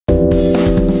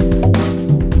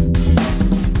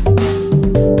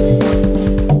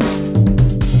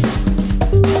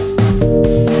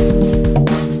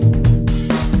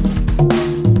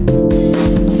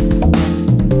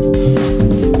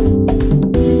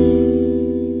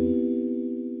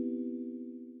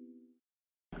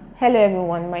Hello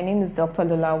everyone, my name is Doctor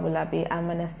Lola. I'm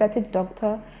an aesthetic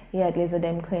doctor here at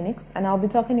Laserderm Clinics, and I'll be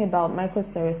talking about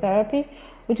microsclerotherapy,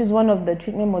 which is one of the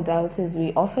treatment modalities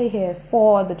we offer here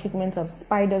for the treatment of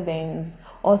spider veins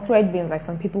or thread veins, like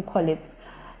some people call it.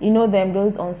 You know them,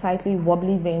 those unsightly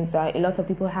wobbly veins that a lot of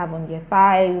people have on their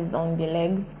thighs, on their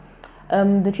legs.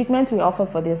 The treatment we offer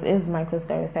for this is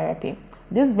microsclerotherapy.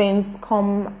 These veins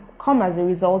come as a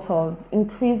result of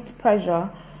increased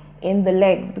pressure in the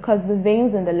legs, because the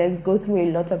veins in the legs go through a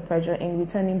lot of pressure in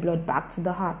returning blood back to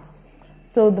the heart.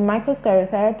 So the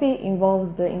microsclerotherapy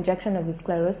involves the injection of a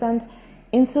sclerosant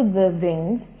into the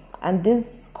veins, and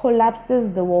this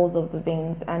collapses the walls of the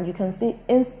veins, and you can see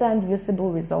instant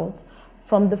visible results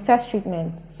from the first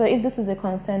treatment. So if this is a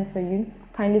concern for you,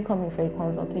 kindly come in for a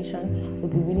consultation.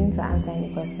 We'll be willing to answer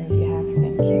any questions you have.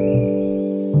 Thank you.